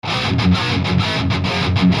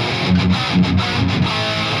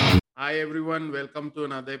Hi, everyone. Welcome to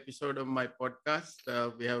another episode of my podcast.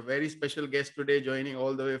 We have a very special guest today joining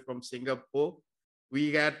all the way from Singapore.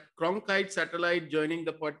 We got Cronkite Satellite joining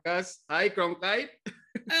the podcast. Hi, Cronkite.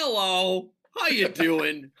 Hello. How you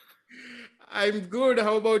doing? I'm good.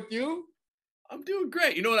 How about you? I'm doing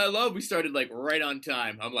great. You know what I love? We started like right on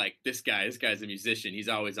time. I'm like, this guy's a musician. He's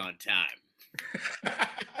always on time.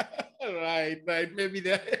 Right. Maybe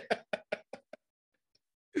that.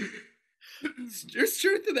 There's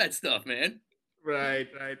truth to that stuff, man. Right.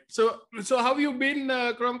 So how you been,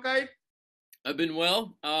 Cronkite? I've been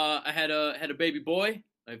well. I had a baby boy,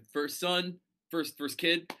 my first son, first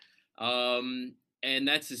kid. And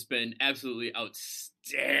that's just been absolutely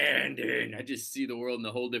outstanding. I just see the world in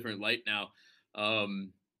a whole different light now.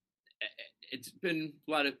 It's been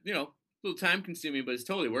a lot of, a little time consuming, but it's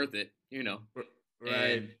totally worth it,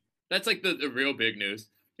 Right. And that's like the real big news,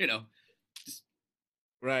 just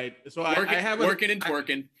Right. So working, I have working and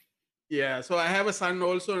twerking. Yeah, so I have a son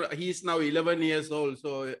also. He's now 11 years old.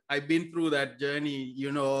 So I've been through that journey,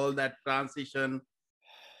 all that transition.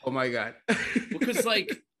 Oh my God. Because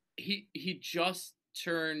like he just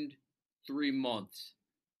turned 3 months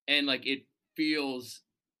and like it feels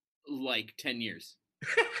like 10 years.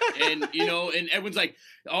 And and everyone's like,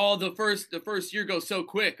 oh, the first year goes so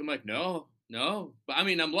quick. I'm like, no. But I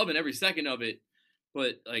mean, I'm loving every second of it.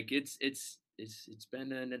 But like it's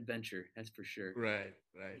been an adventure, that's for sure. Right.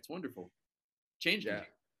 It's wonderful. Changing me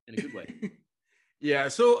in a good way. Yeah.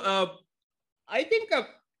 So I think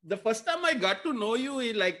the first time I got to know you,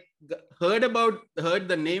 heard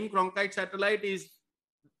the name Cronkite Satellite is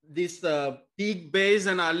this Peak Base,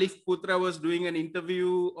 and Alif Putra was doing an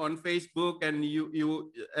interview on Facebook, and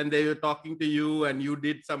you and they were talking to you, and you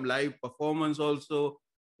did some live performance also,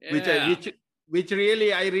 Yeah. which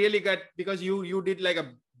really I really got, because you did like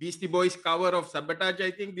a Beastie Boys cover of Sabotage,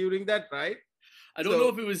 I think, during that, right? I don't know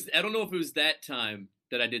if it was that time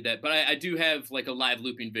that I did that, but I do have like a live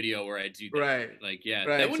looping video where I do that. Right. Like, yeah,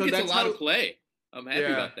 right. That one so gets a lot of play. I'm happy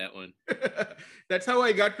about that one. That's how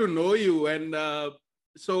I got to know you. And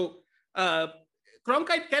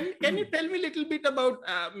Cronkite, can you tell me a little bit about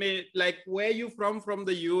like where you from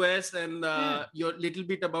the US, and your little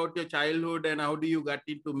bit about your childhood and how do you got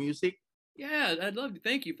into music? Yeah, I'd love to.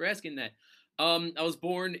 Thank you for asking that. I was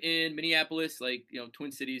born in Minneapolis, like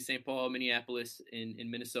Twin Cities, St. Paul, Minneapolis,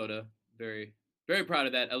 in Minnesota. Very very proud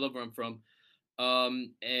of that. I love where I'm from.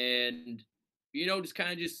 And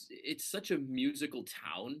just it's such a musical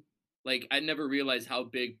town. Like I never realized how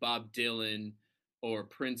big Bob Dylan or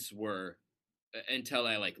Prince were until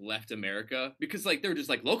I like left America, because like they're just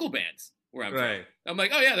like local bands where I'm from. I'm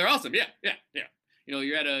like, oh yeah, they're awesome. Yeah.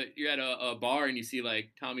 You're at a bar and you see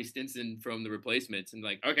like Tommy Stinson from the Replacements, and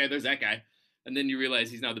like, okay, there's that guy, and then you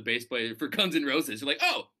realize he's now the bass player for Guns N' Roses. You're like,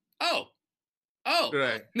 oh,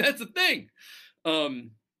 Right. That's a thing.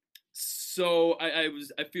 So I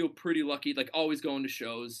feel pretty lucky, like always going to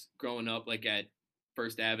shows growing up, like at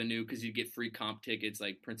First Avenue, because you get free comp tickets,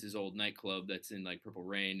 like Prince's old nightclub that's in like Purple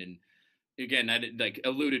Rain. And again, that like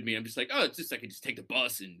eluded me. I'm just like, oh, it's just I could just take the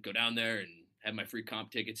bus and go down there and have my free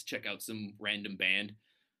comp tickets, check out some random band.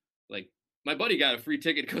 Like my buddy got a free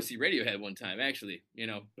ticket to go see Radiohead one time, actually,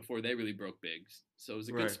 before they really broke big. So it was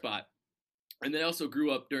a good spot. And then I also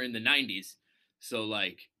grew up during the 90s. So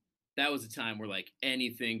like that was a time where like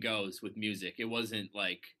anything goes with music. It wasn't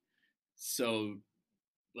like so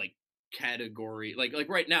like category like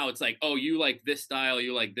right now it's like, oh, you like this style,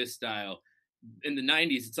 you like this style. In the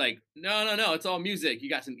 90s it's like no, it's all music. You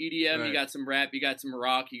got some EDM, you got some rap, you got some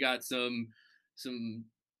rock, you got some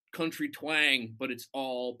country twang, but it's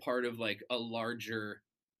all part of like a larger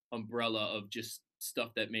umbrella of just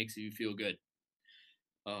stuff that makes you feel good.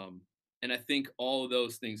 And I think all of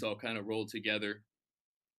those things all kind of rolled together.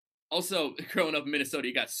 Also, growing up in Minnesota,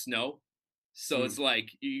 you got snow. So it's like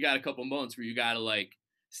you got a couple months where you got to like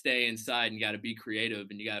stay inside and you got to be creative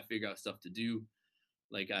and you got to figure out stuff to do.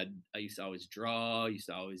 Like I used to always draw, used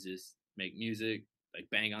to always just make music, like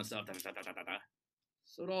bang on stuff.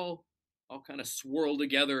 So it all kind of swirled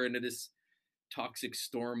together into this toxic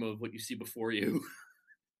storm of what you see before you.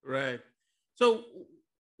 Right. So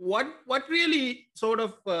what really sort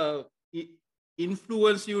of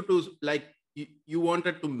influenced you to like you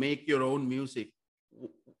wanted to make your own music?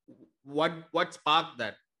 What sparked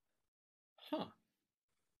that?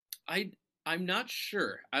 I'm not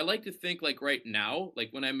sure. I like to think like right now, like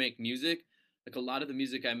when I make music, like a lot of the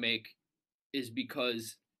music I make is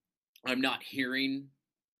because I'm not hearing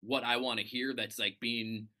what I want to hear that's like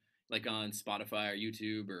being like on Spotify or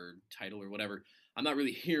YouTube or Tidal or whatever. I'm not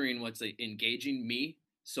really hearing what's like engaging me.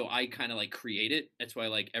 So I kind of like create it. That's why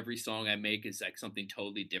like every song I make is like something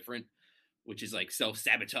totally different, which is like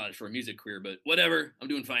self-sabotage for a music career, but whatever, I'm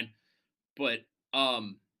doing fine. But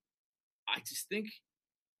um I just think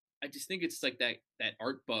it's like that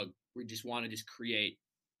art bug where you just want to just create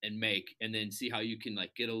and make and then see how you can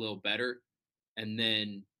like get a little better and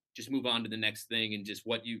then just move on to the next thing and just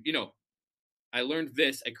what you know, I learned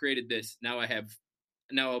this, I created this, now I'm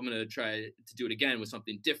going to try to do it again with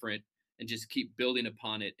something different and just keep building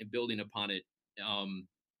upon it and building upon it. Um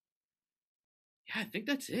yeah, I think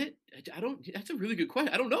that's it. I don't that's a really good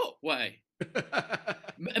question. I don't know why.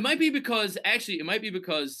 It might be because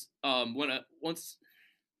when I once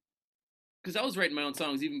because I was writing my own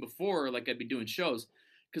songs even before like I'd be doing shows.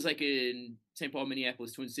 Because like in St. Paul,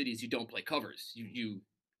 Minneapolis, Twin Cities, you don't play covers. You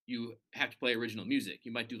have to play original music.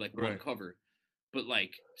 You might do like one Right. cover, but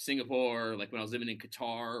like Singapore, like when I was living in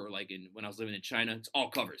Qatar, or like when I was living in China, it's all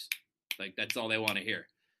covers. Like that's all they want to hear.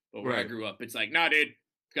 But where I Right. grew up, it's like, nah, dude,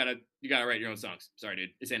 you gotta write your own songs. Sorry, dude,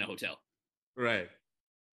 this ain't a hotel. Right.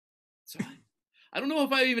 So I don't know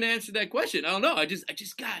if I even answered that question. I don't know. I just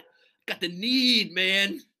got the need,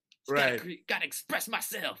 man. Just Right. gotta express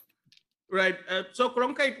myself. Right. So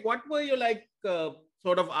Cronkite, what were your like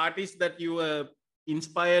sort of artists that you were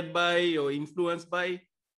inspired by or influenced by?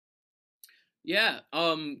 Yeah.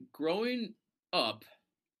 Growing up,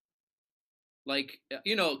 like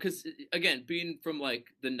because again, being from like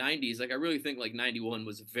the '90s, like I really think like '91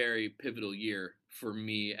 was a very pivotal year for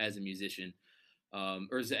me as a musician,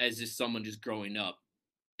 or as just someone just growing up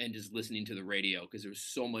and just listening to the radio because there was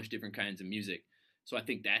so much different kinds of music. So I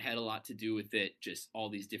think that had a lot to do with it, just all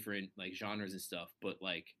these different like genres and stuff. But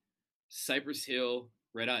like Cypress Hill,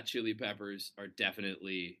 Red Hot Chili Peppers are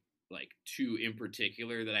definitely like two in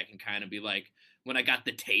particular that I can kind of be like when I got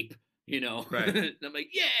the tape, Right. and I'm like,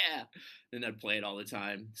 yeah, and I'd play it all the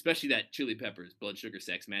time. Especially that Chili Peppers, Blood Sugar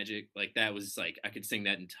Sex Magic, like that was like I could sing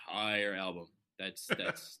that entire album.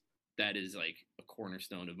 That is like a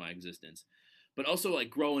cornerstone of my existence. But also like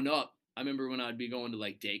growing up, I remember when I'd be going to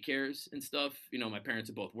like daycares and stuff. My parents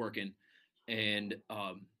are both working, and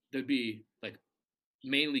there'd be like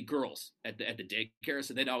mainly girls at the daycare,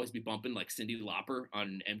 so they'd always be bumping like Cyndi Lauper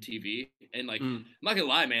on MTV. And like, Mm. I'm not gonna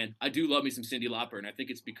lie, man, I do love me some Cyndi Lauper, and I think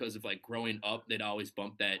it's because of like growing up, they'd always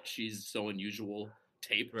bump that She's So Unusual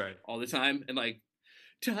tape Right. all the time, and like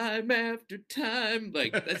time after time,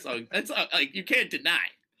 like that's all, like you can't deny.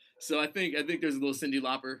 So I think there's a little Cyndi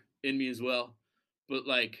Lauper in me as well, but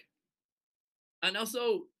like, and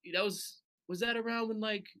also that was that around when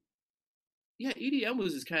like yeah, EDM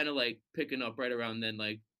was just kind of like picking up right around then.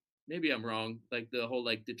 Like, maybe I'm wrong. Like the whole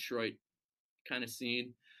like Detroit kind of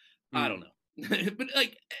scene. I Mm. don't know, but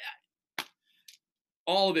like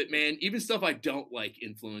all of it, man. Even stuff I don't like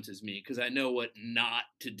influences me because I know what not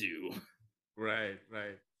to do. Right.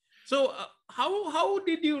 Right. So how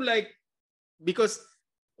did you like, because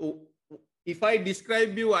oh, if I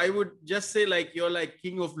describe you, I would just say like you're like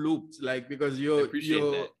king of loops, like because I you're appreciate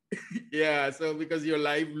that. yeah, so because you're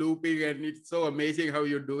live looping and it's so amazing how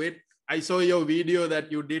you do it. I saw your video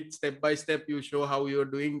that you did step by step, you show how you're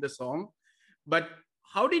doing the song. But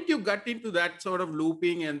how did you get into that sort of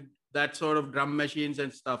looping and that sort of drum machines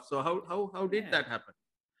and stuff? So how did Yeah. that happen?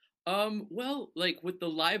 Well, like with the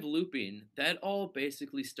live looping, that all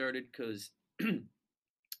basically started because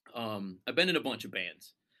I've been in a bunch of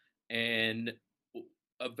bands, and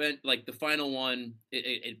event like the final one,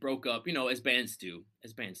 it broke up, as bands do,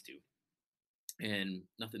 and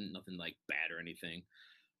nothing like bad or anything.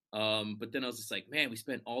 But then I was just like, man, we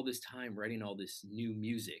spent all this time writing all this new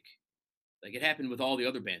music. Like it happened with all the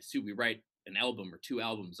other bands too. We write an album or two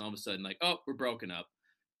albums, all of a sudden, like, oh, we're broken up.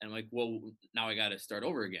 And I'm like, well, now I got to start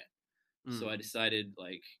over again. So Mm. I decided,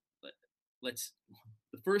 like, let's.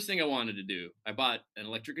 The first thing I wanted to do, I bought an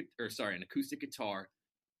an acoustic guitar,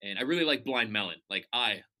 and I really like Blind Melon. Like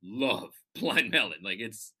I love Blind Melon. Like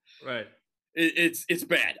Right. it's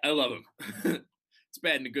bad. I love him. It's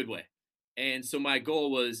bad in a good way. And so my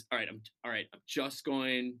goal was, all right. I'm just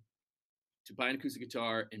going to buy an acoustic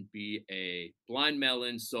guitar and be a Blind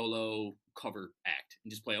Melon solo cover act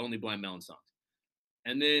and just play only Blind Melon songs.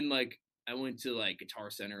 And then like I went to like Guitar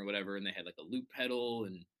Center or whatever, and they had like a loop pedal.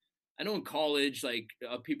 And I know in college, like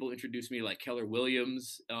people introduced me to like Keller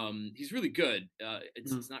Williams. He's really good. Mm.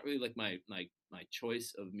 It's not really like my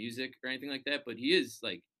choice of music or anything like that, but he is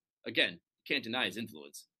like, again, you can't deny his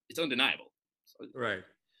influence. It's undeniable. So, Right.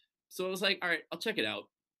 so I was like, all right, I'll check it out.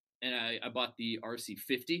 And I bought the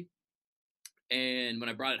RC50. And when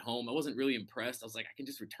I brought it home, I wasn't really impressed. I was like, I can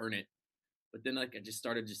just return it. But then like I just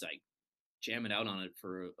started just like jamming out on it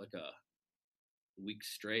for like a week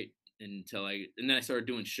straight and then I started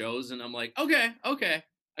doing shows, and I'm like, okay.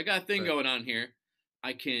 I got a thing Right. going on here.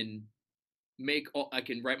 I can I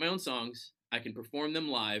can write my own songs. I can perform them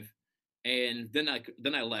live, and then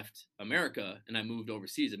I left America and I moved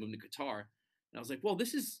overseas. I moved to Qatar, and I was like, well,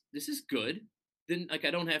 this is good. Then like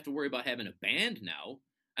I don't have to worry about having a band now.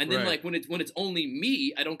 And then Right. like when it's only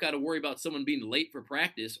me, I don't got to worry about someone being late for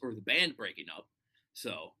practice or the band breaking up.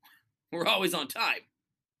 So we're always on time.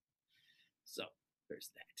 So there's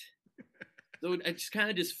that. So it just kind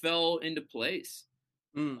of just fell into place.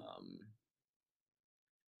 Mm. Um,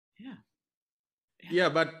 yeah, yeah, Yeah,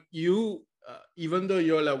 but you, even though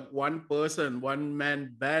you're a one person, one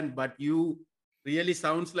man band, but you really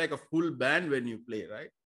sounds like a full band when you play, right?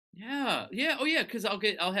 yeah, yeah. Oh yeah, because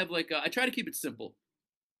I'll have like I try to keep it simple.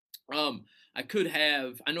 Um, I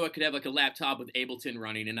know I could have like a laptop with Ableton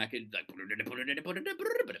running, and I could like,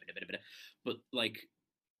 but like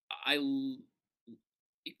I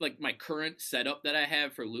like my current setup that I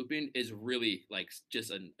have for looping is really like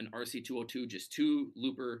just an RC202, just two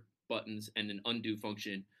looper buttons and an undo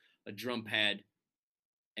function, a drum pad,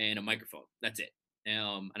 and a microphone. That's it.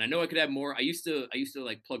 And I know I could have more. I used to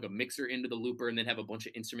like plug a mixer into the looper and then have a bunch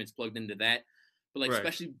of instruments plugged into that. But like Right.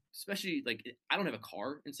 especially like I don't have a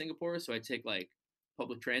car in Singapore, so I take like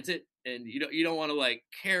public transit, and you don't want to like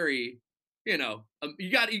carry, you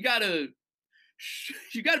gotta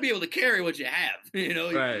you gotta be able to carry what you have.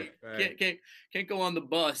 Right. You Right. can't go on the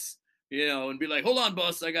bus, and be like, hold on,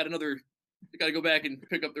 bus, I gotta go back and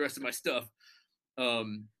pick up the rest of my stuff.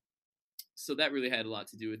 Um, so that really had a lot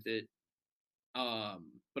to do with it.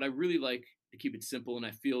 But I really like to keep it simple, and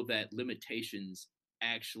I feel that limitations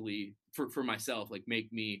actually, for myself, like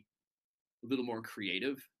make me a little more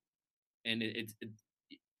creative, and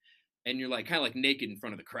and you're like kind of like naked in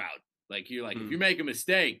front of the crowd. Like you're like if you Mm. make a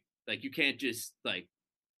mistake, like you can't just like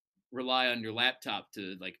rely on your laptop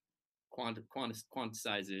to like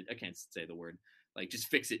quantize it. I can't say the word. Like just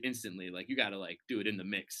fix it instantly. Like you got to like do it in the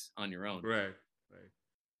mix on your own. Right. Right.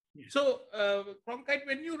 Yeah. So, Cronkite,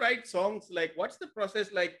 when you write songs, like, what's the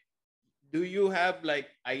process like? Do you have like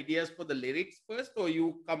ideas for the lyrics first, or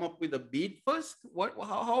you come up with a beat first? What?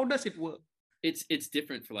 How does it work? It's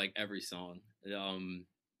different for like every song.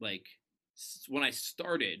 Like when I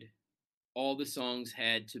started, all the songs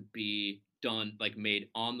had to be done like made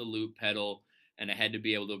on the loop pedal, and I had to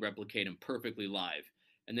be able to replicate them perfectly live.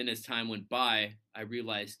 And then as time went by, I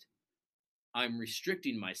realized I'm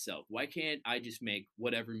restricting myself. Why can't I just make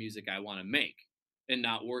whatever music I want to make and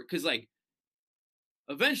not work? Because like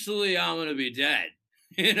eventually I'm gonna be dead,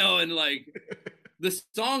 and like the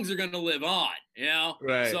songs are gonna live on. So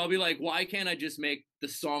Right. I'll be like, why can't I just make the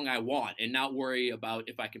song I want and not worry about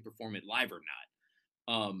if I can perform it live or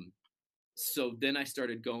not? So then I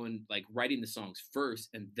started going like writing the songs first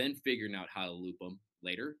and then figuring out how to loop them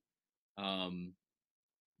later. Um,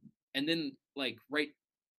 and then like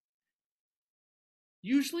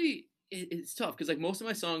usually it's tough because like most of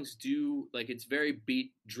my songs do like it's very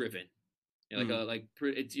beat driven. Mm.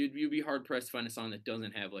 It's you'd be hard pressed to find a song that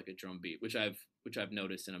doesn't have like a drum beat, which I've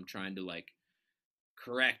noticed, and I'm trying to like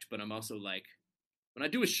correct. But I'm also like when I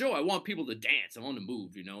do a show, I want people to dance, I want to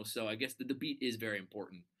move. So I guess the beat is very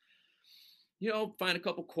important. Find a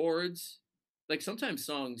couple chords. Like sometimes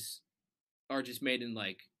songs are just made in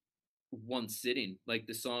like one sitting. Like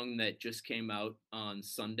the song that just came out on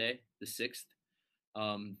Sunday, the 6th.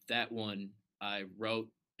 That one I wrote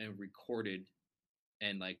and recorded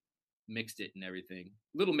and like mixed it and everything.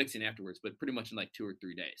 Little mixing afterwards, but pretty much in like 2 or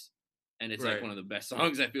 3 days. And it's like Right. one of the best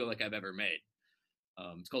songs I feel like I've ever made.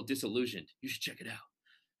 It's called Disillusioned. You should check it out.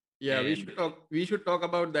 Yeah, we And should talk. We should talk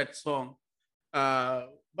about that song.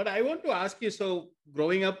 But I want to ask you. So,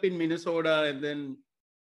 growing up in Minnesota and then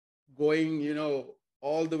going,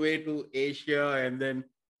 all the way to Asia, and then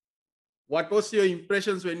what was your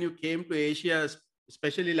impressions when you came to Asia,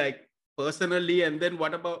 especially like personally? And then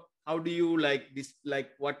what about how do you like this?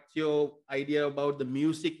 Like, what's your idea about the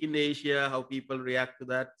music in Asia? How people react to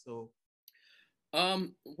that? So,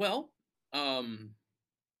 well, um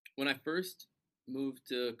when I first moved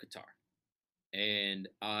to Qatar and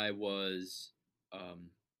I was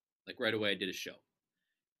like right away I did a show.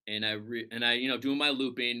 And I doing my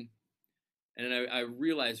looping, and I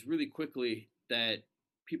realized really quickly that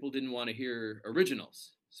people didn't want to hear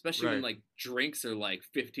originals, especially when right, like drinks are like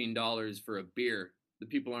 $15 for a beer. The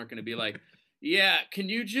people aren't going to be like, "Yeah, can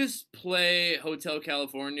you just play Hotel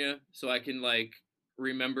California so I can like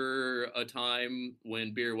remember a time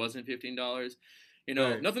when beer wasn't $15?"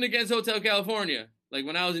 right, Nothing against Hotel California. Like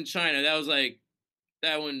when I was in China,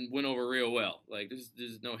 that one went over real well. Like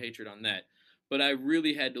there's no hatred on that. But I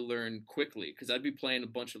really had to learn quickly because I'd be playing a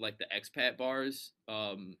bunch of like the expat bars,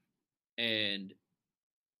 and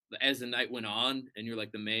as the night went on and you're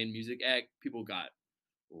like the main music act, people got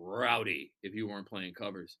rowdy if you weren't playing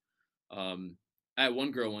covers. I had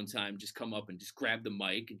one girl one time just come up and just grab the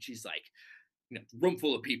mic, and she's like, room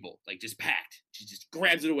full of people, like just packed. She just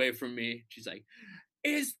grabs it away from me. She's like,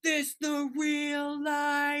 "Is this the real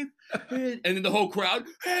life?" And then the whole crowd,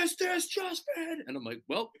 "Is this just been?" And I'm like,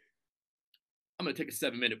 well, I'm gonna take a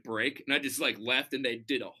 7-minute break. And I just like left, and they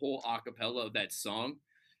did a whole acapella of that song.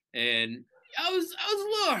 And I was a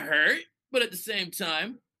little hurt, but at the same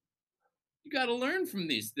time, you got to learn from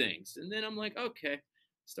these things. And then I'm like, okay,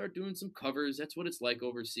 start doing some covers. That's what it's like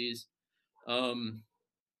overseas. And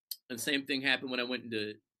the same thing happened when I went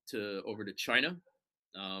over to China.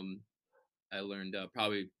 Um, I learned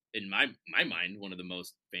probably in my mind one of the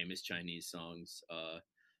most famous Chinese songs.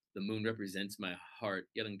 The moon represents my heart.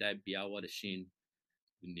 Yelling Dai Biawa de Xin.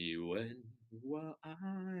 If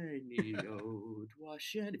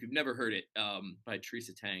you've never heard it, by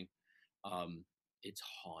Teresa Tang, it's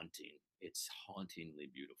haunting. It's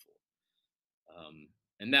hauntingly beautiful.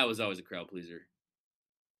 And that was always a crowd pleaser,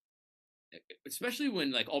 especially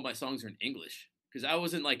when like all my songs are in English. Because I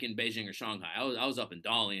wasn't like in Beijing or Shanghai. I was up in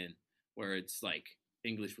Dalian, where it's like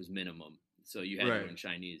English was minimum, so you had to learn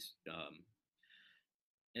Chinese.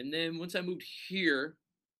 And then once I moved here,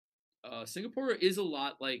 Singapore is a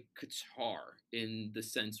lot like Qatar in the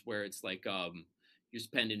sense where it's like you're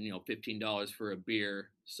spending $15 for a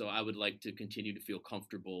beer. So I would like to continue to feel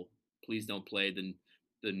comfortable. Please don't play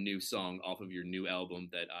the new song off of your new album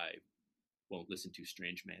that I won't listen to,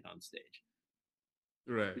 Strange Man, on stage.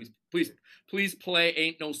 Right. Please play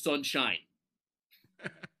Ain't No Sunshine.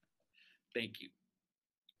 Thank you.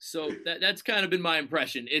 So that's kind of been my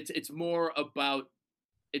impression. It's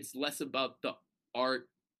less about the art,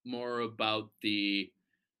 more about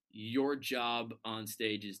your job on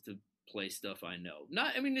stage is to play stuff I know.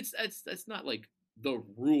 That's not like the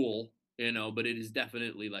rule, but it is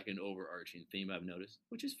definitely like an overarching theme I've noticed,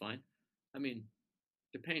 which is fine. I mean,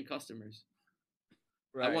 they're paying customers.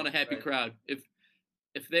 Right, I want a happy crowd.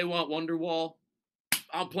 If they want Wonderwall,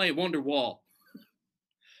 I'm playing Wonderwall.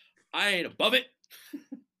 I ain't above it.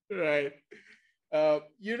 Right.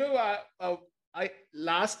 I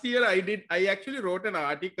last year I actually wrote an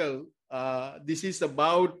article. This is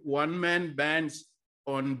about one-man bands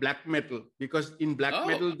on black metal, because in black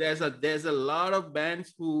metal there's a lot of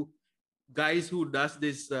guys who does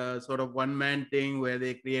this sort of one-man thing where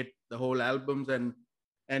they create the whole albums,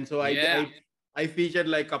 and so I featured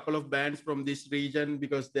like a couple of bands from this region,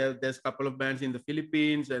 because there's a couple of bands in the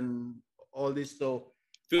Philippines and all this. So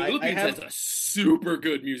Philippines has a super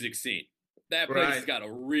good music scene. That place has got a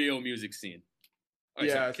real music scene. All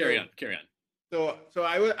right, so carry on. So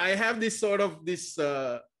I have this sort of this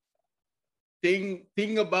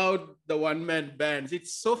thing about the one-man bands.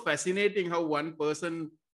 It's so fascinating how one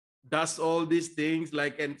person does all these things.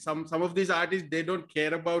 Like, and some of these artists, they don't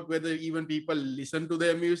care about whether even people listen to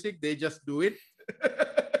their music. They just do it.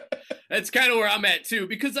 That's kind of where I'm at too,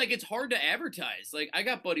 because like it's hard to advertise. Like I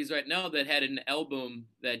got buddies right now that had an album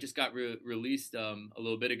that just got released a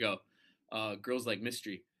little bit ago, Girls Like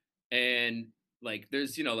Mystery, and like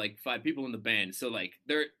there's like 5 people in the band, so like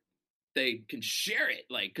they can share it,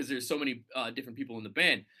 like because there's so many different people in the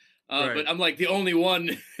band. But I'm like the only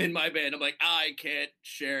one in my band. I'm like, I can't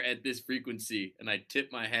share at this frequency, and I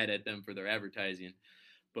tip my hat at them for their advertising.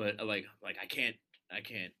 But like I can't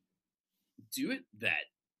do it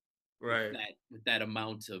with that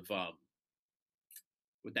amount of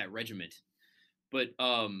with that regiment. But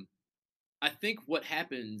I think what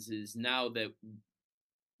happens is now that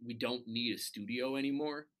we don't need a studio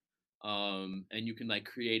anymore, and you can like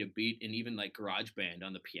create a beat and even like GarageBand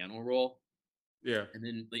on the piano roll. Yeah. And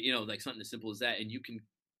then like something as simple as that, and you can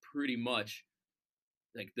pretty much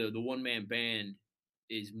like the one-man band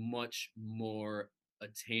is much more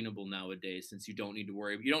attainable nowadays, since you don't need a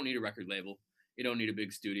record label, you don't need a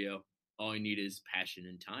big studio. All you need is passion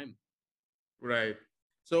and time. Right.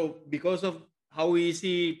 So because of how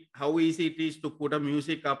easy it is to put a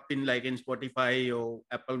music up in like in Spotify or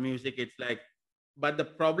Apple Music, it's like, but the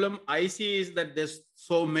problem I see is that there's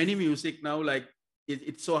so many music now, like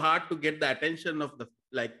it's so hard to get the attention of the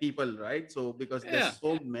like people, right? So because there's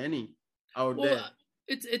so many out there.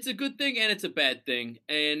 It's a good thing and it's a bad thing,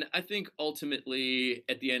 and I think ultimately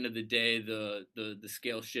at the end of the day the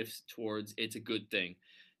scale shifts towards it's a good thing.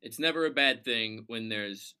 It's never a bad thing when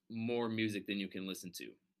there's more music than you can listen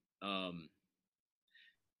to.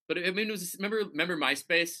 But I mean, it was remember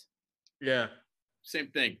MySpace? Yeah. Same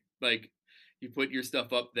thing. Like you put your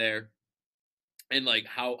stuff up there, and like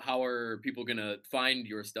how are people gonna find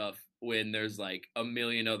your stuff when there's like a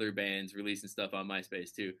million other bands releasing stuff on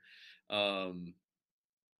MySpace too?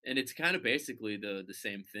 and it's kind of basically the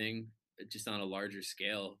same thing, just on a larger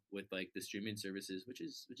scale with like the streaming services, which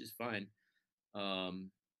is fine. Um,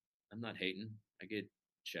 I'm not hating. I get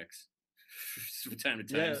checks from time to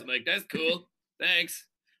time, Yeah, so I'm like, that's cool. Thanks.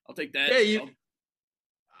 I'll take that. yeah.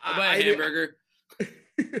 I'll buy a hamburger.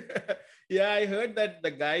 Yeah, I heard that the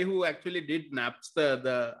guy who actually did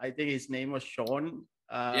Napster, I think his name was Sean.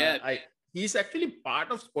 Yeah, He's actually part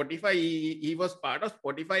of Spotify. He was part of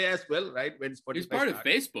Spotify as well, right? When he was Spotify part of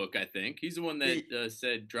started. Facebook, I think. He's the one that He,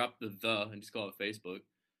 said drop the and just call it Facebook.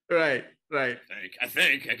 right, right. I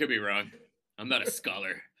think I could be wrong. I'm not a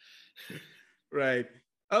scholar. Right.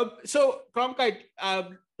 So, Cronkite,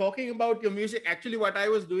 talking about your music, actually, what I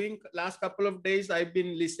was doing last couple of days, I've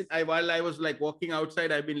been listening. While I was like walking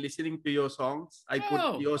outside, I've been listening to your songs. I put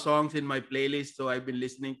Oh, your songs in my playlist, so I've been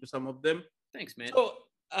listening to some of them. thanks, man. So,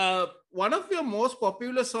 one of your most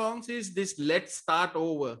popular songs is this "Let's Start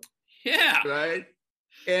Over," Yeah, right?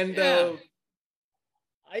 And yeah.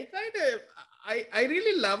 I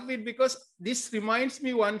really love it because this reminds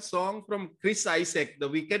me one song from Chris Isaac, the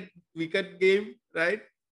Wicked game, right?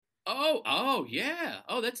 Oh, yeah.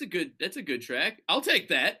 Oh, that's a good track. I'll take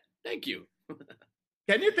that. Thank you.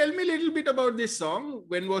 Can you tell me a little bit about this song?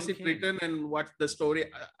 When was I it can. written and what's the story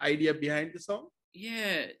idea behind the song?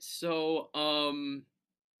 Yeah. So,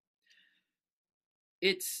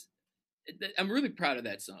 it's I'm really proud of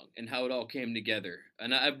that song and how it all came together.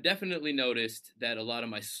 And I've definitely noticed that a lot of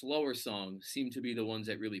my slower songs seem to be the ones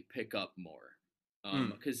that really pick up more.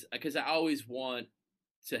 Hmm. Because I always want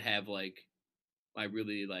to have like my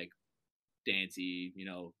really like dancey,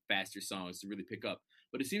 faster songs to really pick up.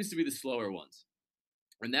 But it seems to be the slower ones.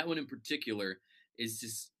 And that one in particular is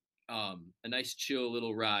just a nice chill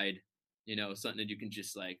little ride, something that you can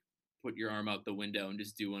just like put your arm out the window and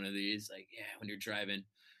just do one of these, like, yeah, when you're driving.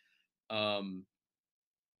 Um,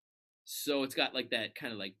 so it's got like that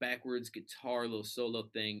kind of like backwards guitar little solo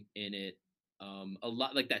thing in it. A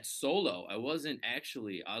lot like that solo. I wasn't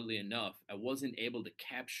actually, oddly enough, I wasn't able to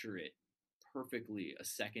capture it perfectly a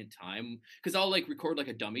second time because I'll like record like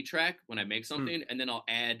a dummy track when I make Hmm. something, and then I'll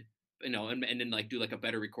add, and then like do like a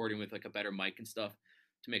better recording with like a better mic and stuff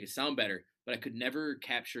to make it sound better. But I could never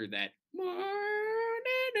capture that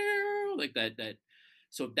like that.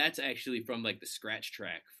 So that's actually from like the scratch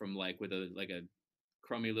track from like with a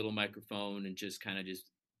crummy little microphone and just kind of just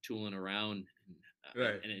tooling around,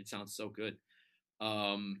 Right. and it sounds so good.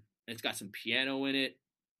 And it's got some piano in it.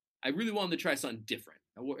 I really wanted to try something different.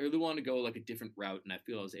 I really wanted to go like a different route, and I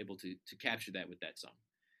feel I was able to capture that with that song.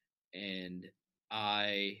 And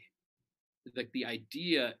I like the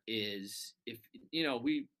idea is, if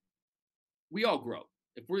we all grow.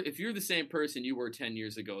 If you're the same person you were 10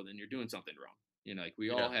 years ago, then you're doing something wrong. Like we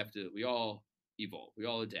Yeah. all have to, we all evolve, we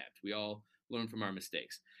all adapt, we all learn from our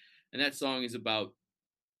mistakes. And that song is about,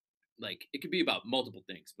 like, it could be about multiple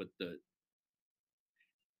things, but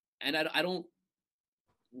I don't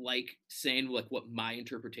like saying like what my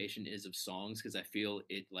interpretation is of songs because I feel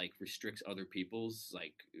it like restricts other people's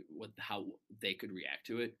like how they could react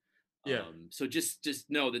to it. Yeah. So just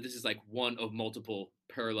know that this is like one of multiple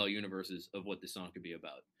parallel universes of what this song could be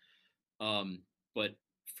about. But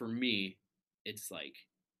for me, it's like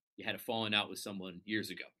you had a falling out with someone years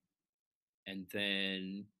ago, and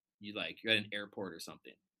then you're at an airport or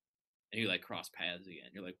something, and you like cross paths again.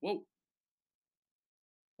 You're like, whoa,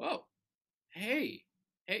 hey,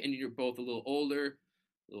 hey, and you're both a little older,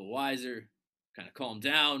 a little wiser, kind of calm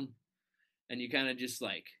down, and you kind of just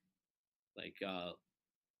like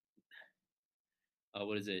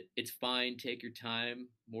what is it? It's fine. Take your time.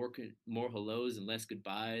 More hellos and less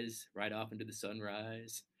goodbyes. Right off into the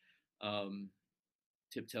sunrise. Um,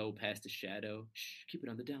 Tiptoe past the shadow. Shh, keep it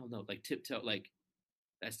on the down low. Like tiptoe. Like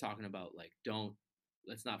that's talking about like don't.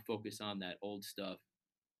 Let's not focus on that old stuff.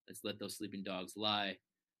 Let's let those sleeping dogs lie.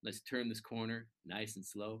 Let's turn this corner nice and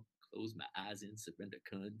slow. Close my eyes and surrender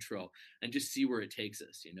control, and just see where it takes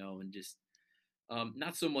us. And just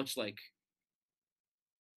not so much like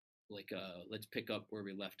let's pick up where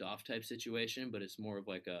we left off type situation, but it's more of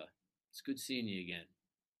like it's good seeing you again,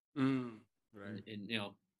 Mm. Right. and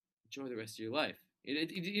enjoy the rest of your life.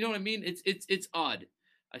 You know what I mean? It's odd.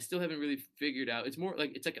 I still haven't really figured out. It's more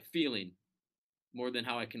like it's like a feeling more than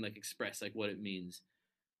how I can like express like what it means,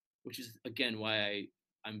 which is again why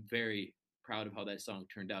I'm very proud of how that song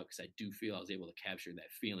turned out because I do feel I was able to capture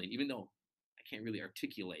that feeling, even though I can't really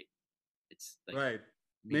articulate. It's like Right.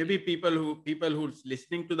 meaning. Maybe people who's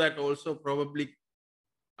listening to that also probably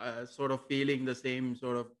sort of feeling the same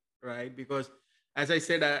sort of, right, because as I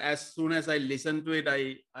said, as soon as I listen to it,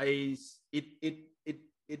 it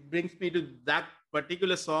it it brings me to that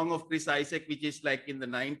particular song of Chris Isaac, which is like in the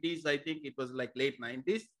 90s. I think it was like late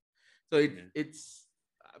 90s. So Yeah. it's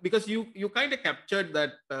because you kind of captured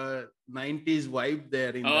that 90s vibe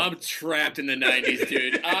there in Oh, that. I'm trapped in the 90s,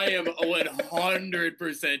 dude. I am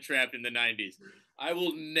 100% trapped in the 90s. I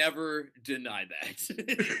will never deny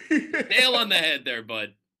that. Nail on the head there,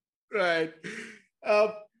 bud. Right.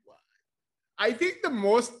 Uh, I think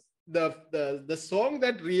the song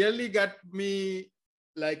that really got me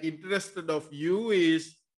like interested of you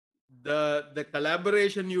is the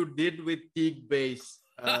collaboration you did with Teague Bass.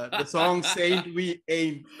 The song "Saint We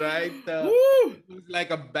Ain't," right? Woo! It was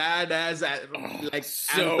like a badass Oh, like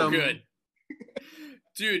so anthem. good.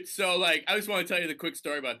 Dude, so like I just want to tell you the quick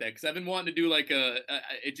story about that because I've been wanting to do like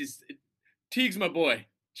Teague's my boy.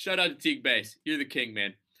 Shout out to Teague Bass. You're the king,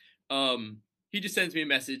 man. He just sends me a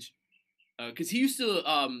message because he used to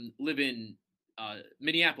live in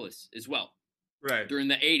Minneapolis as well Right. during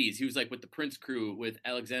the 80s. He was like with the Prince crew with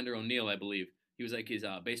Alexander O'Neill, I believe. He was like his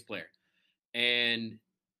bass player. And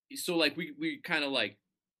so like we kind of like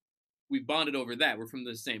we bonded over that. We're from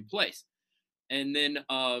the same place. And then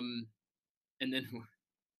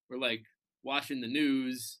we're like watching the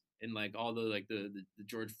news and like all the like the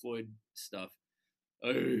George Floyd stuff.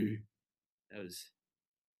 Oy, that was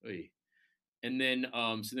oy. And then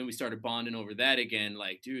so then we started bonding over that again.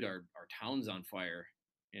 Like, dude, our town's on fire,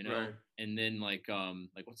 you know. Right. And then like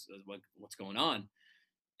what's going on?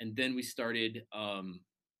 And then we started.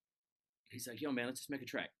 He's like, yo, man, let's just make a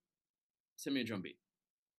track. Send me a drum beat.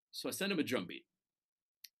 So I sent him a drum beat,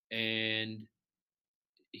 and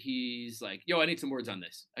he's like, yo, I need some words on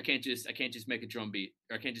this. I can't just make a drum beat,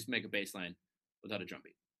 or I can't just make a bass line without a drum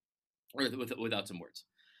beat, or without some words.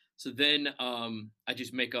 So then I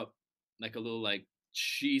just make up like a little like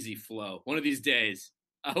cheesy flow. One of these days,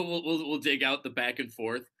 we'll dig out the back and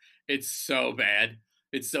forth. It's so bad.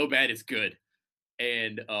 It's so bad. It's good.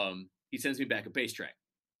 And he sends me back a bass track,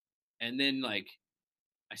 and then like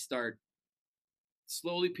I start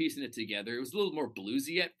slowly piecing it together. It was a little more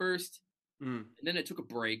bluesy at first, Mm. and then I took a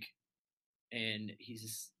break, and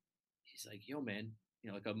he's like, yo, man, you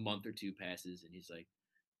know, like a month or two passes, and he's like,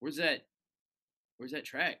 where's that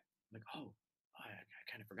track? I'm like, oh, I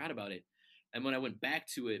kind of forgot about it. And when I went back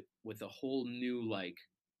to it with a whole new like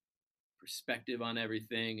perspective on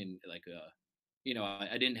everything, and like you know,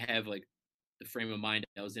 I didn't have like the frame of mind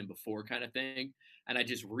I was in before, kind of thing, and I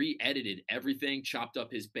just re-edited everything, chopped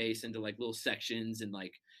up his bass into like little sections, and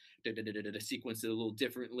like sequenced it a little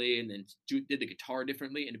differently, and then did the guitar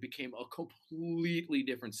differently, and it became a completely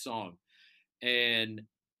different song. And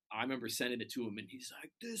I remember sending it to him, and he's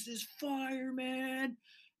like, "This is fire, man!"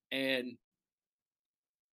 And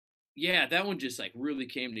yeah, that one just like really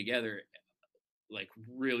came together like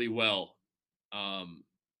really well. Um,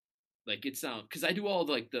 like it sounds because I do all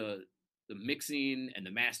like the mixing and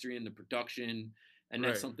the mastering and the production, and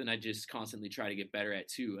that's Right. something I just constantly try to get better at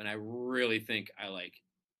too. And I really think I like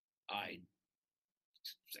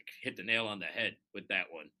hit the nail on the head with that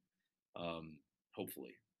one.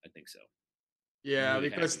 Hopefully, I think so. I'm Yeah, really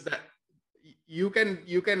because happy. that you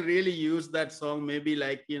can really use that song maybe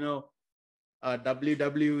like a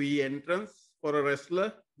WWE entrance for a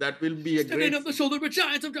wrestler. That will be a Standing great up the song. shoulder of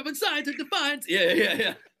giants, I'm dropping signs of defiance.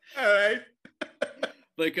 Yeah. All right.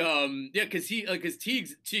 Like yeah, because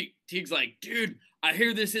Teague's like, dude, I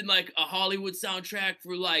hear this in like a Hollywood soundtrack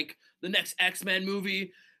for like the next X-Men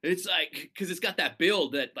movie. It's like because it's got that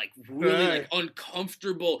build that like really like Right.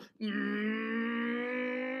 uncomfortable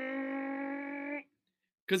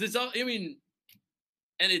because it's all I mean,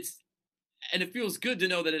 and it feels good to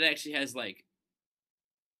know that it actually has like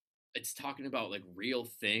it's talking about like real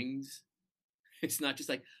things. It's not just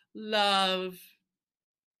like love,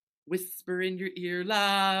 whisper in your ear,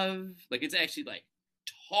 love. Like it's actually like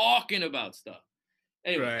talking about stuff.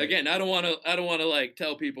 Anyway, Right. again, I don't want to like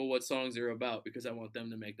tell people what songs are about because I want them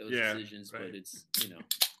to make those Yeah. decisions. But Right. it's you know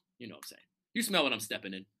what I'm saying. You smell what I'm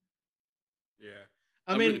stepping in. Yeah.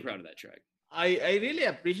 I I'm really mean, proud of that track. I really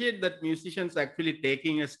appreciate that musicians actually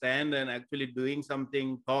taking a stand and actually doing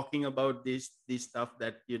something, talking about this stuff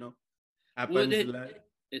that Well, happens.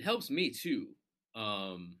 it helps me too,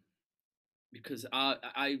 um, because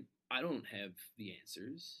I don't have the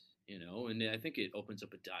answers, you know, and I think it opens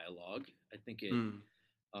up a dialogue. I think Hmm.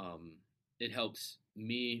 um, it helps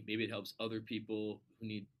me. Maybe it helps other people who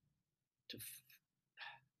need to.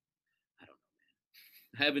 I don't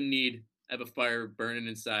know. I have a need. I have a fire burning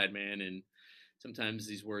inside, man, and sometimes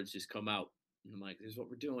these words just come out. And I'm like, "This is what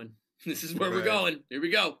we're doing. This is where we're Right. going. Here we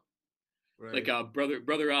go." Like Right.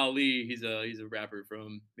 brother Ali, he's a rapper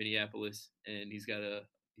from Minneapolis, and he's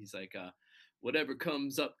like whatever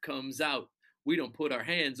comes up comes out. we don't put our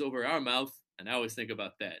hands over our mouth. And I always think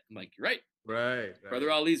about that. I'm like, you're right. Right.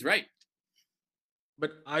 Brother Ali's right.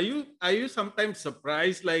 But are you sometimes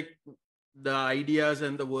surprised, like the ideas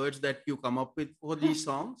and the words that you come up with for these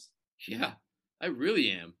songs? Yeah, I really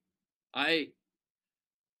am. I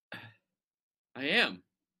am.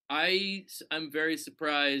 I'm very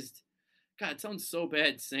surprised. God, it sounds so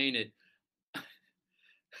bad saying it.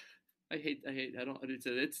 I don't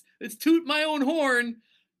it's toot my own horn.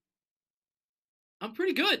 I'm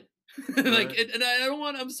pretty good. Like, and I don't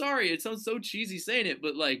want, I'm sorry, it sounds so cheesy saying it,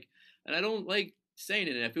 but like, and I don't like saying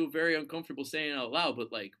it, and I feel very uncomfortable saying it out loud,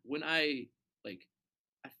 but like, when like,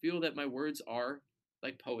 I feel that my words are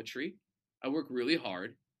like poetry. I work really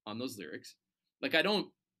hard on those lyrics. Like, I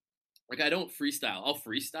don't freestyle. I'll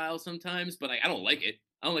freestyle sometimes, but I don't like it.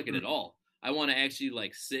 I don't like it at all. I want to actually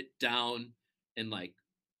like sit down and like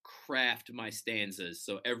craft my stanzas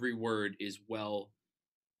so every word is well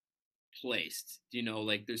placed. You know,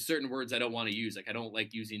 like there's certain words I don't want to use. Like I don't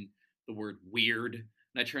like using the word weird, and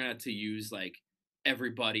I try not to use like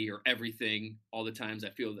everybody or everything all the times. I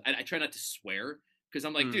try not to swear because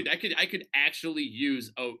I'm like, dude, I could actually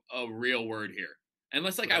use a real word here.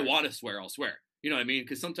 Unless like I want to swear, I'll swear. You know what I mean?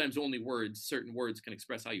 Because sometimes only certain words can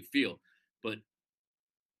express how you feel. But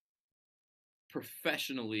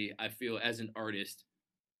professionally, I feel as an artist,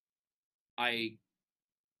 I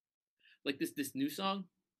like this new song,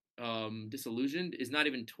 Disillusioned, is not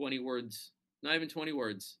even 20 words. Not even 20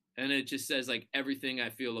 words. And it just says like everything I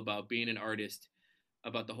feel about being an artist,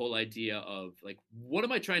 about the whole idea of like, what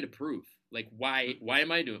am I trying to prove? Like why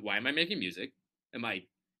am I making music? Am I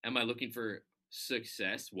looking for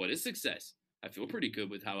success? What is success? I feel pretty good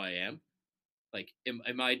with how I am. Like, am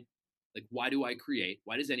I like, why do I create?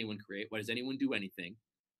 Why does anyone create? Why does anyone do anything?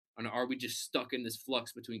 And are we just stuck in this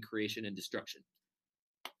flux between creation and destruction?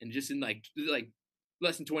 And just in like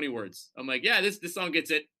less than 20 words, I'm like, yeah, this song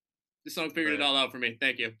gets it. This song figured it all out for me.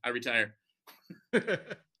 Thank you. I retire.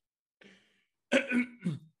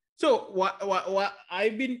 So what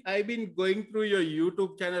I've been going through your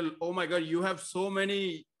YouTube channel. Oh my God, you have so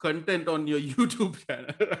many content on your YouTube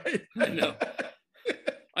channel, right? I know.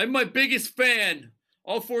 I'm my biggest fan.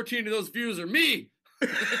 All 14 of those views are me.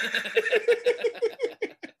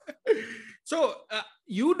 So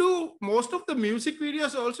you do most of the music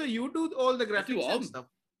videos. Also, you do all the graphics and stuff.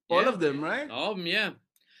 All of them, right? All of them, yeah.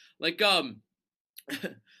 Like for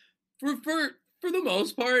the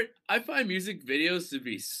most part, I find music videos to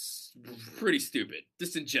be pretty stupid,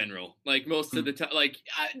 just in general. Like most of the time, like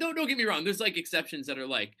don't get me wrong. There's like exceptions that are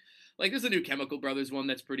like there's a new Chemical Brothers one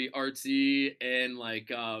that's pretty artsy, and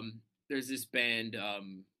like there's this band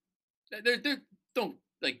they're don't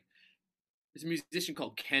like. There's a musician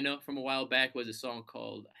called Kenna from a while back was a song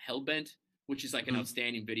called Hellbent, which is like an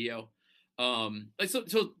outstanding video. Like so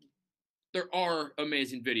there are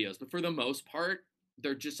amazing videos, but for the most part,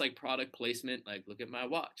 they're just like product placement. Like, look at my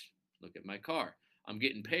watch, look at my car. I'm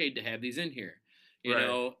getting paid to have these in here, you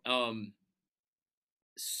know.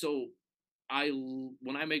 So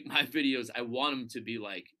when I make my videos, I want them to be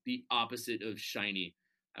like the opposite of shiny.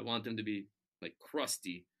 I want them to be like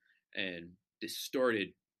crusty and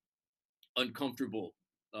distorted, uncomfortable.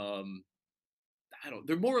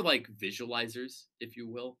 They're more like visualizers, if you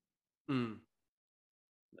will.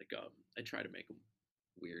 Like I try to make them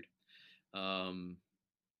weird.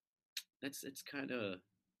 That's kind of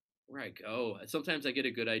where I go. Sometimes I get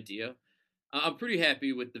a good idea. I'm pretty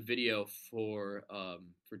happy with the video for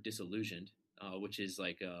Disillusioned, which is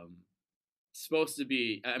like supposed to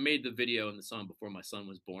be. I made the video and the song before my son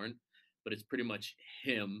was born, but it's pretty much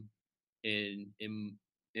him in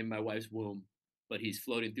my wife's womb, but he's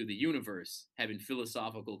floating through the universe, having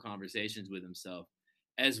philosophical conversations with himself,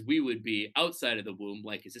 as we would be outside of the womb.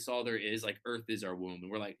 Like, is this all there is? Like, Earth is our womb,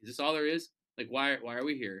 and we're like, is this all there is? Like, why are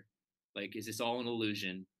we here? Like, is this all an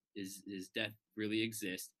illusion? Is death really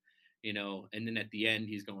exist? You know? And then at the end,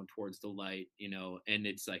 he's going towards the light. You know, and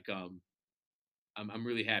it's like, I'm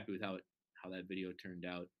really happy with how that video turned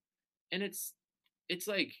out, and it's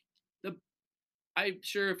like I'm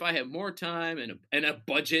sure if I have more time and a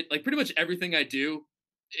budget, like pretty much everything I do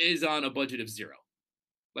is on a budget of zero.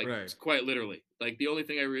 Like quite literally. Like the only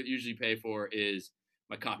thing I usually pay for is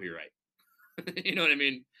my copyright. You know what I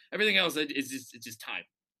mean? Everything else is just time.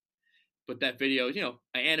 But that video, you know,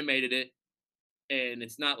 I animated it, and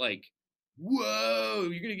it's not like, whoa,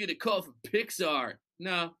 you're gonna get a call from Pixar.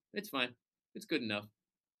 No, it's fine. It's good enough.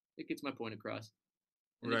 It gets my point across.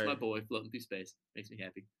 And it's my boy floating through space. Makes me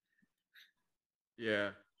happy.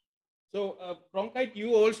 Yeah. So, Cronkite,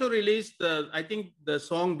 you also released, I think the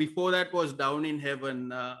song before that was Down in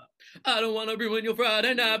Heaven. I don't want to ruin your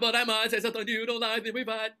Friday night, but I might say something you don't like, then we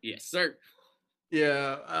fight. Yes, sir.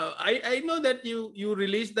 Yeah, I know that you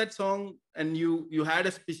released that song and you had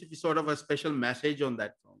a specific sort of a special message on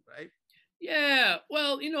that song, right? Yeah,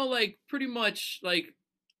 well, like pretty much like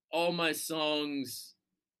all my songs,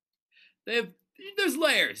 they have there's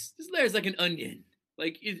layers. There's layers like an onion.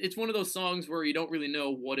 Like it's one of those songs where you don't really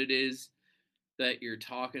know what it is that you're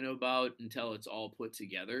talking about until it's all put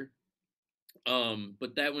together.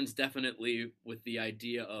 But that one's definitely with the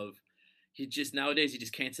idea of he just nowadays you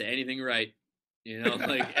just can't say anything right.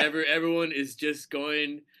 Like everyone is just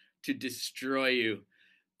going to destroy you.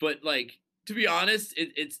 But like to be honest,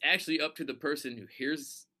 it's actually up to the person who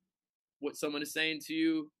hears what someone is saying to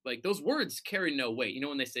you. Like those words carry no weight.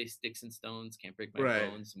 When they say sticks and stones can't break my Right,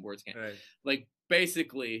 bones, some words can't. right. Like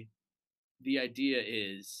basically, the idea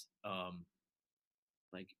is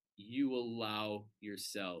like you allow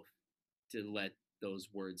yourself to let those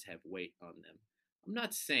words have weight on them. I'm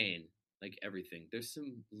not saying like everything. There's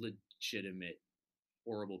some legitimate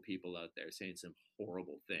horrible people out there saying some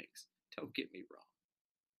horrible things. Don't get me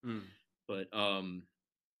wrong. Mm. But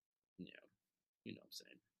yeah, you know what I'm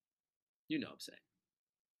saying. You know what I'm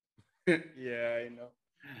saying. Yeah, I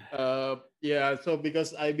know. Yeah, so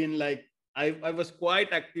because I've been like I was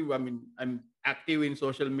quite active. I mean, I'm active in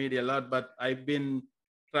social media a lot, but I've been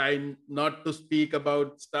trying not to speak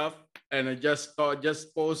about stuff and I just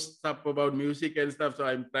post stuff about music and stuff. So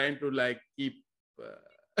I'm trying to like keep.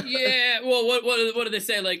 Yeah, well, what do they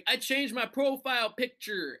say? Like, I changed my profile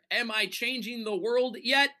picture. Am I changing the world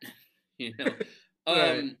yet? You know,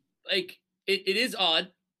 Right. like it is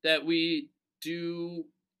odd that we do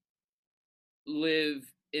live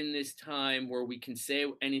in this time where we can say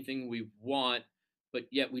anything we want, but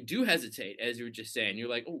yet we do hesitate, as you were just saying. You're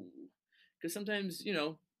like, oh, because sometimes you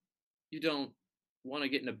don't want to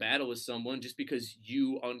get in a battle with someone just because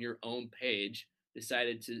you on your own page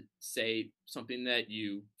decided to say something that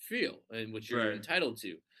you feel and which you're Right. entitled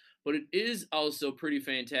to. But it is also pretty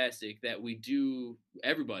fantastic that we do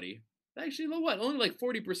everybody. Actually, you know what? Only like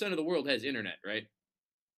 40% of the world has internet, right?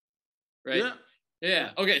 Right? Yeah. Yeah. Yeah.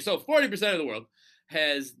 Okay, so 40% of the world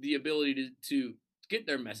has the ability to get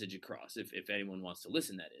their message across if anyone wants to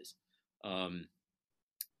listen, that is. Um,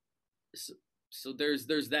 so, so there's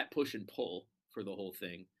that push and pull for the whole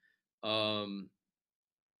thing. Um,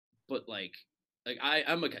 but like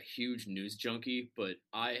I'm like a huge news junkie, but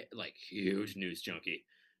I like huge news junkie.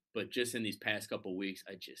 But just in these past couple weeks,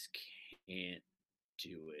 I just can't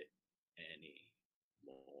do it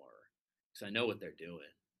anymore because I know what they're doing.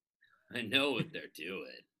 I know what they're doing.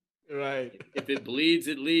 Right. If it bleeds,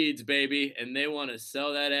 it leads, baby. And they want to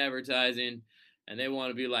sell that advertising, and they want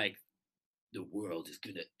to be like, the world is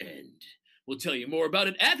gonna end. We'll tell you more about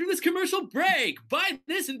it after this commercial break. Buy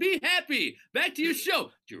this and be happy. Back to your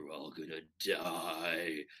show. You're all gonna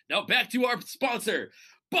die. Now back to our sponsor.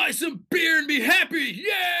 Buy some beer and be happy.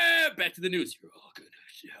 Yeah. Back to the news. You're all gonna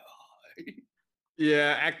die.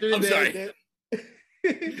 Yeah. Actually, I'm sorry.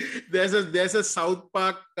 there's a South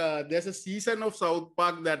Park. There's a season of South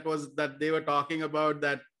Park that they were talking about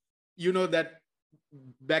that. That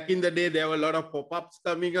back in the day there were a lot of pop-ups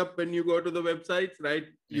coming up when you go to the websites, right?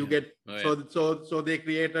 You Yeah. get Oh, yeah. so they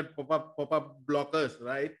created pop-up blockers,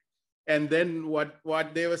 right? And then what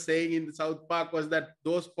they were saying in the South Park was that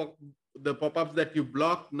the pop-ups that you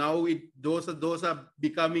block now, those are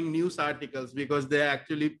becoming news articles because they're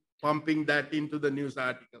actually pumping that into the news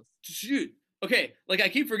articles. Shoot. Okay, like I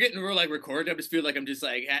keep forgetting we're like recording. I just feel like I'm just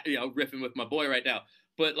like riffing with my boy right now.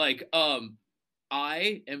 But like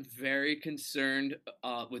I am very concerned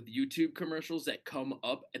with YouTube commercials that come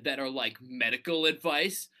up that are like medical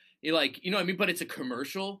advice. You know what I mean? But it's a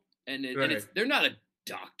commercial, and Right. they're not a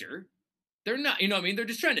doctor. They're not, you know what I mean? They're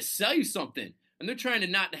just trying to sell you something, and they're trying to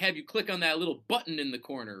not have you click on that little button in the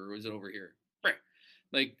corner, or is it over here?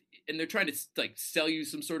 Like, and they're trying to like sell you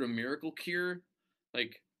some sort of miracle cure.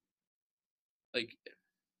 Like, like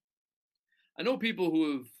I know people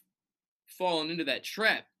who have fallen into that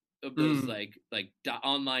trap of those Mm,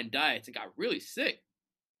 online diets and got really sick.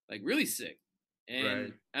 right.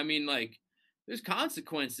 And I mean, like, there's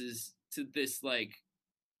consequences to this. Like,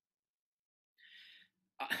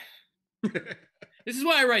 this is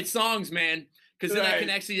why I write songs, man, because then I can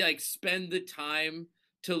Right. actually like spend the time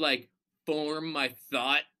to like form my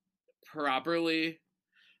thought properly.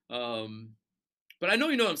 Um, but I know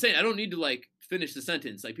you know what I'm saying. I don't need to like finish the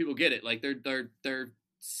sentence. Like people get it. Like they're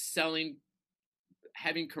selling,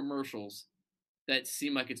 having commercials that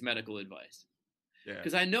seem like it's medical advice. Yeah.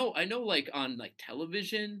 Because I know like on like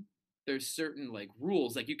television there's certain like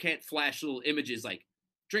rules, like you can't flash little images like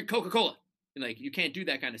drink Coca-Cola, and like you can't do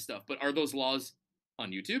that kind of stuff. But are those laws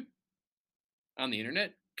on YouTube, on the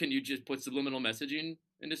internet? Can you just put subliminal messaging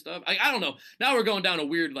into stuff. I don't know. Now we're going down a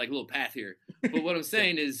weird like little path here. But what I'm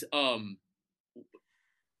saying is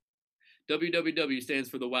WWW stands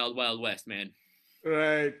for the Wild Wild West, man.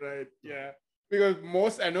 Right, yeah. Because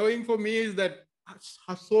most annoying for me is that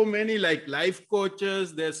so many like life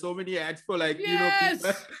coaches. There's so many ads for like people.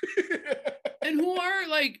 Yes. And who are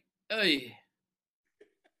like,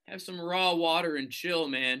 have some raw water and chill,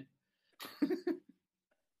 man.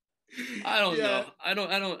 I don't know. I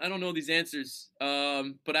don't know these answers.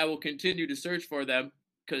 But I will continue to search for them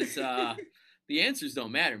because the answers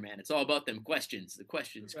don't matter, man. It's all about them questions. The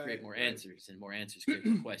questions create more answers, and more answers create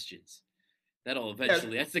more questions. That'll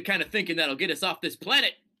eventually. That's the kind of thinking that'll get us off this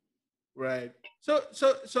planet. Right. So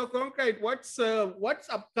Cronkite, what's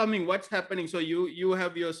upcoming? What's happening? So you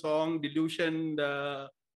have your song Delusion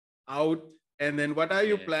out, and then what are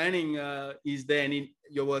you planning? Is there any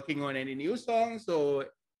you're working on any new songs or?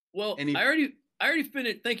 Well, I already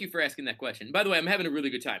finished. Thank you for asking that question. By the way, I'm having a really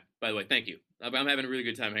good time. By the way, thank you. I'm having a really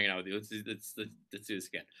good time hanging out with you. Let's do this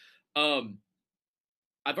again.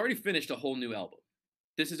 I've already finished a whole new album.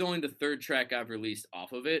 This is only the third track I've released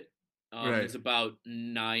off of it. There's about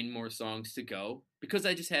 9 more songs to go because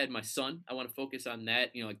I just had my son. I want to focus on that,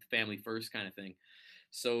 like the family first kind of thing.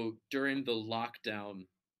 So during the lockdown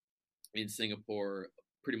in Singapore,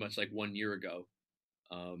 pretty much like 1 year ago,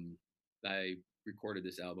 I recorded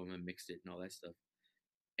this album and mixed it and all that stuff.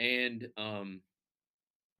 And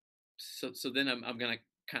so then I'm gonna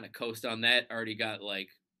kind of coast on that. I already got like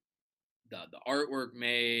the artwork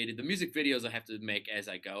made, the music videos I have to make as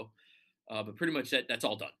I go. But pretty much that's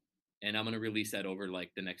all done. And I'm gonna release that over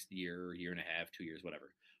like the next year and a half, 2 years,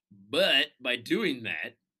 whatever. But by doing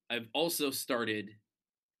that, I've also started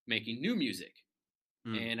making new music.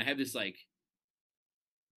 And I have this like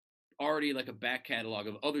already like a back catalog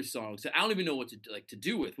of other songs that I don't even know what to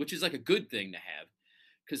do with, which is like a good thing to have,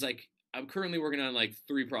 because like I'm currently working on like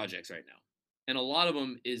 3 projects right now, and a lot of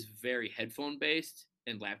them is very headphone based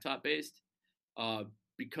and laptop based,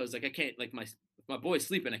 because like I can't, like my boy's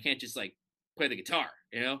sleeping, I can't just like play the guitar,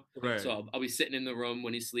 Right. So I'll be sitting in the room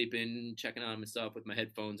when he's sleeping, checking on him and stuff with my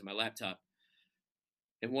headphones and my laptop.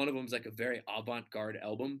 And one of them is like a very avant-garde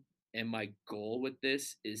album. And my goal with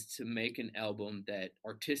this is to make an album that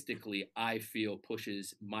artistically I feel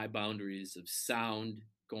pushes my boundaries of sound,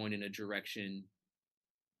 going in a direction,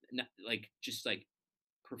 not, like just like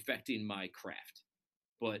perfecting my craft.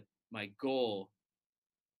 But my goal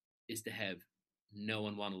is to have no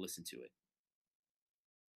one want to listen to it.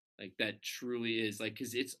 Like that truly is like,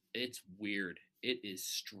 because it's weird. It is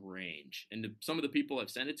strange. And some of the people I've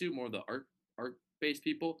sent it to, more of the art-based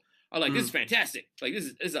people, are like, this is fantastic. Like,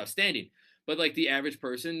 this is outstanding. But, like, the average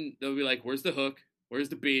person, they'll be like, where's the hook? Where's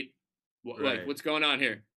the beat? Like, what's going on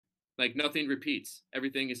here? Like, nothing repeats.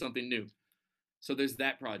 Everything is something new. So there's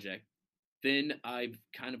that project. Then I've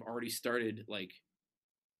kind of already started, like,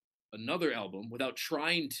 another album without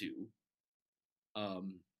trying to.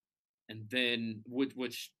 And then,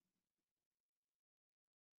 which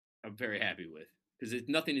I'm very happy with. Because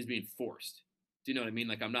nothing is being forced. Do you know what I mean?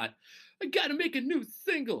 Like, I gotta make a new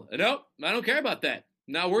single. No, I don't care about that.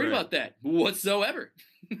 Not worried about that whatsoever.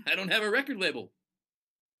 I don't have a record label.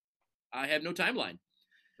 I have no timeline.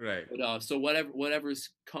 Right. But, so whatever's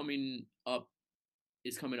coming up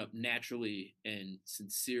is coming up naturally and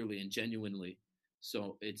sincerely and genuinely.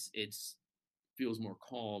 So it's feels more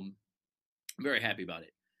calm. I'm very happy about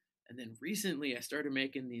it. And then recently I started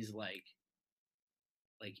making these like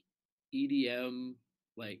EDM,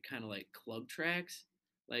 like kind of like club tracks,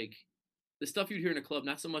 like the stuff you'd hear in a club,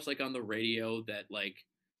 not so much like on the radio that like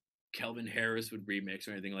Calvin Harris would remix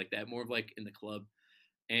or anything like that, more of like in the club.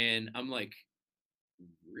 And I'm like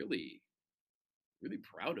really, really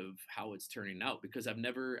proud of how it's turning out, because I've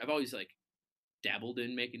always like dabbled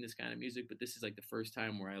in making this kind of music, but this is like the first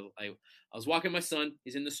time where I was walking my son,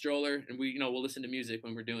 he's in the stroller, and we'll listen to music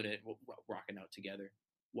when we're doing it, we'll rocking out together,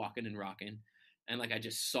 walking and rocking. And like I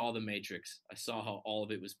just saw the matrix. I saw how all of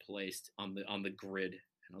it was placed on the grid,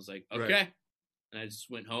 and I was like, okay. Right. And I just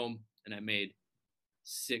went home and I made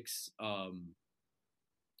 6. When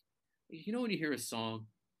you hear a song,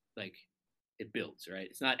 like it builds, right?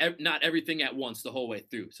 It's not everything at once the whole way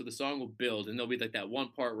through. So the song will build, and there'll be like that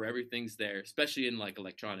one part where everything's there, especially in like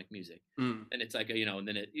electronic music, and it's like and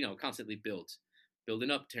then it constantly builds,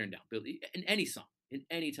 building up, tearing down, building in any song, in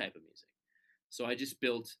any type of music. So I just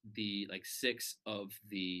built the like 6 of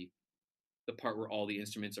the part where all the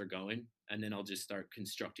instruments are going, and then I'll just start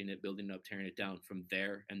constructing it, building it up, tearing it down from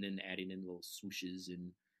there, and then adding in little swooshes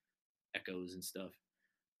and echoes and stuff.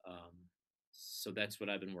 So that's what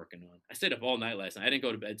I've been working on. I stayed up all night last night. I didn't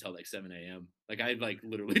go to bed till like 7 a.m. Like I like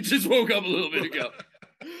literally just woke up a little bit ago.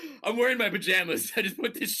 I'm wearing my pajamas. I just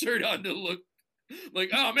put this shirt on to look like,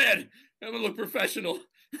 oh man, I'm gonna look professional.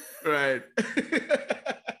 Right.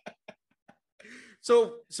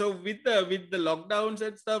 So with the lockdowns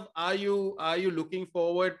and stuff, are you looking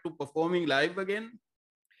forward to performing live again?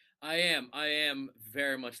 I am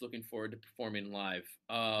very much looking forward to performing live.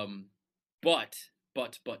 But,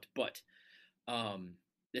 but, um,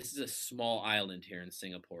 this is a small island here in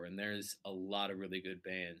Singapore, and there's a lot of really good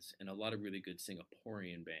bands and a lot of really good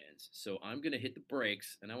Singaporean bands. So I'm gonna hit the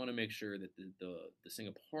brakes, and I want to make sure that the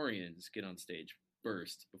Singaporeans get on stage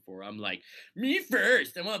first before I'm like, me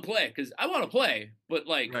first. I want to play because I want to play, but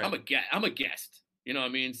like Right. I'm a guest. You know what I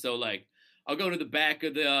mean? So like I'll go to the back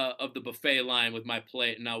of the buffet line with my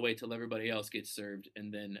plate, and I'll wait till everybody else gets served,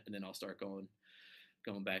 and then I'll start going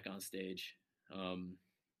back on stage.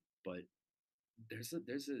 But there's a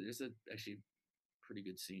actually pretty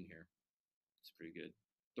good scene here. It's pretty good.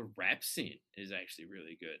 The rap scene is actually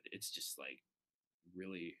really good. It's just like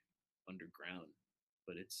really underground,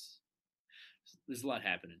 but there's a lot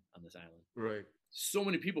happening on this island. Right. So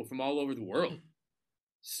many people from all over the world.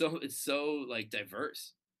 So it's so like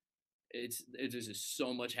diverse. There's just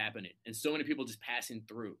so much happening and so many people just passing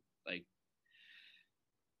through. Like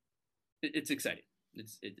it's exciting.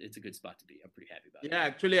 It's a good spot to be. I'm pretty happy about it. Yeah,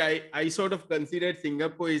 actually, I sort of considered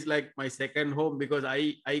Singapore is like my second home because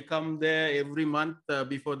I come there every month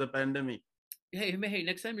before the pandemic. Hey,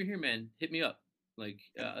 next time you're here, man, hit me up. Like,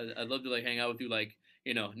 I'd love to like hang out with you. Like,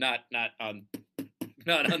 not on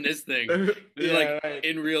not on this thing, Yeah, like right.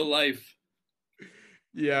 in real life.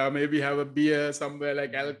 Yeah, maybe have a beer somewhere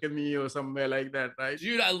like Alchemy or somewhere like that, right?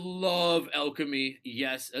 Dude, I love Alchemy.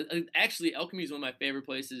 Yes, actually, Alchemy is one of my favorite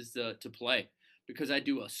places to play because I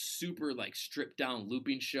do a super like stripped down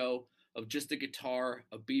looping show of just a guitar,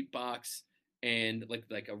 a beatbox, and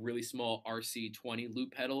like a really small RC20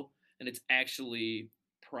 loop pedal, and it's actually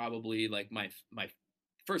probably like my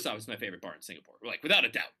first off, it's my favorite bar in Singapore, like without a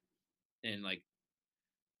doubt. And like,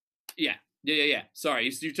 yeah.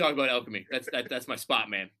 Sorry, you talk about Alchemy. That's my spot,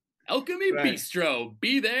 man. Alchemy Right. Bistro.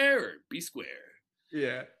 Be there or be square.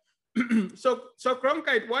 Yeah. So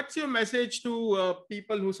Cronkite, what's your message to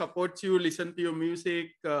people who support you, listen to your music,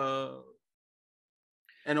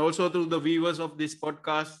 and also to the viewers of this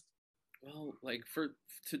podcast? Well, like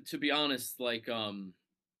to be honest, like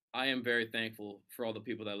I am very thankful for all the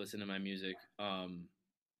people that listen to my music.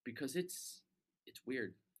 Because it's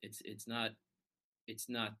weird. It's not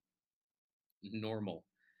normal.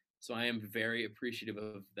 So I am very appreciative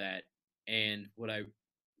of that. And what I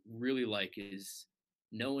really like is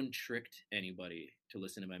no one tricked anybody to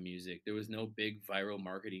listen to my music. There was no big viral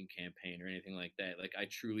marketing campaign or anything like that. Like I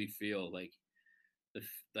truly feel like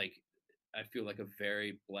like I feel like a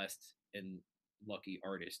very blessed and lucky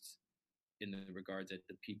artist in the regards that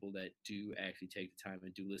the people that do actually take the time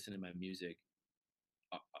and do listen to my music,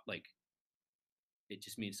 like it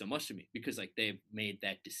just means so much to me because like they've made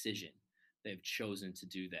that decision. They've chosen to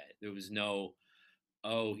do that. There was no,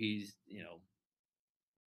 oh, he's, I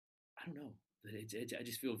don't know. I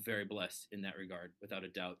just feel very blessed in that regard, without a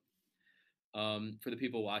doubt. For the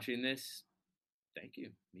people watching this, thank you.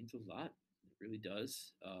 It means a lot. It really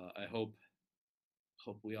does. I hope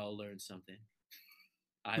we all learned something.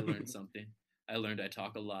 I learned something. I learned I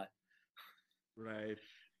talk a lot. Right.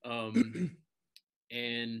 And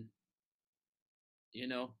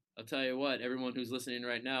I'll tell you what, everyone who's listening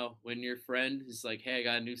right now, when your friend is like, hey, I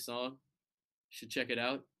got a new song, you should check it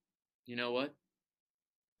out. You know what?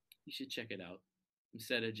 You should check it out.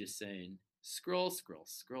 Instead of just saying, scroll.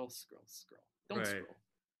 Don't Right. scroll.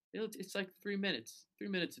 It's like 3 minutes. 3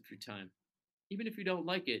 minutes of your time. Even if you don't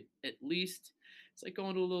like it, at least it's like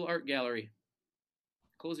going to a little art gallery.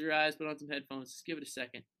 Close your eyes, put on some headphones, just give it a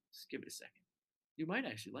second. You might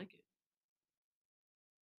actually like it.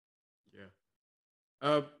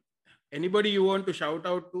 Yeah. Anybody you want to shout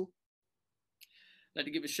out to? I'd like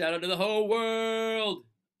to give a shout out to the whole world.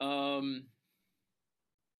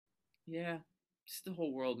 Yeah, just the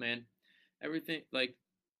whole world, man. Everything, like,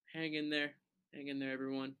 hang in there,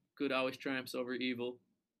 everyone. Good always triumphs over evil.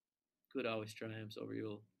 Love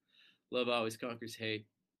always conquers hate.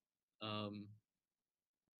 Um,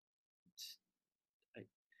 I,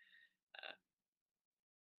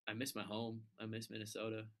 I miss my home. I miss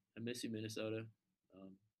Minnesota. I miss you, Minnesota.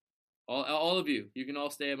 Um, all of you. You can all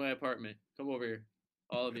stay at my apartment. Come over here,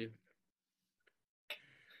 all of you.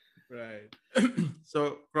 Right.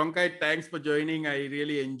 So, Cronkite, thanks for joining. I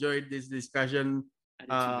really enjoyed this discussion. I did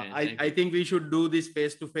too, man. I think we should do this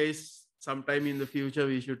face to face sometime in the future.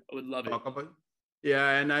 We should I would love talk it. about.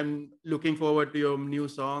 Yeah, and I'm looking forward to your new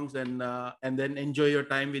songs and then enjoy your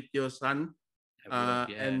time with your son. Yeah.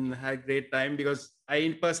 and had great time, because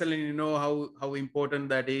I personally know how important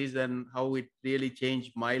that is and how it really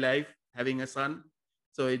changed my life having a son.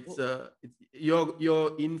 So Well, it's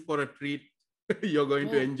you're in for a treat. You're going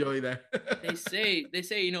to well, enjoy that. they say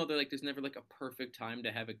they're like there's never like a perfect time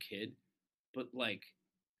to have a kid, but like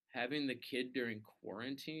having the kid during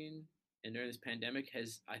quarantine and during this pandemic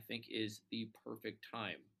has I think is the perfect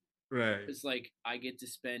time Right, because like I get to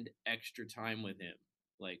spend extra time with him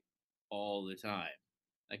like all the time.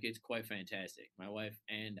 Like it's quite fantastic. My wife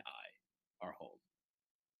and I are home.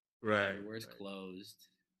 right, Everywhere's right, closed.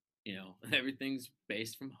 Everything's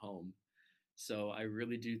based from home. So I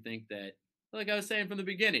really do think that, like I was saying from the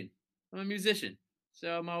beginning, I'm a musician,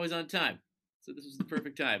 so I'm always on time. So this was the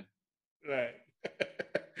perfect time. right.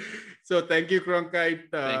 So thank you,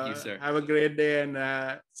 Cronkite. Thank you, sir. Have a great day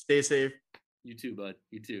and stay safe. You too, bud.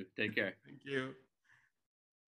 You too. Take care. Thank you.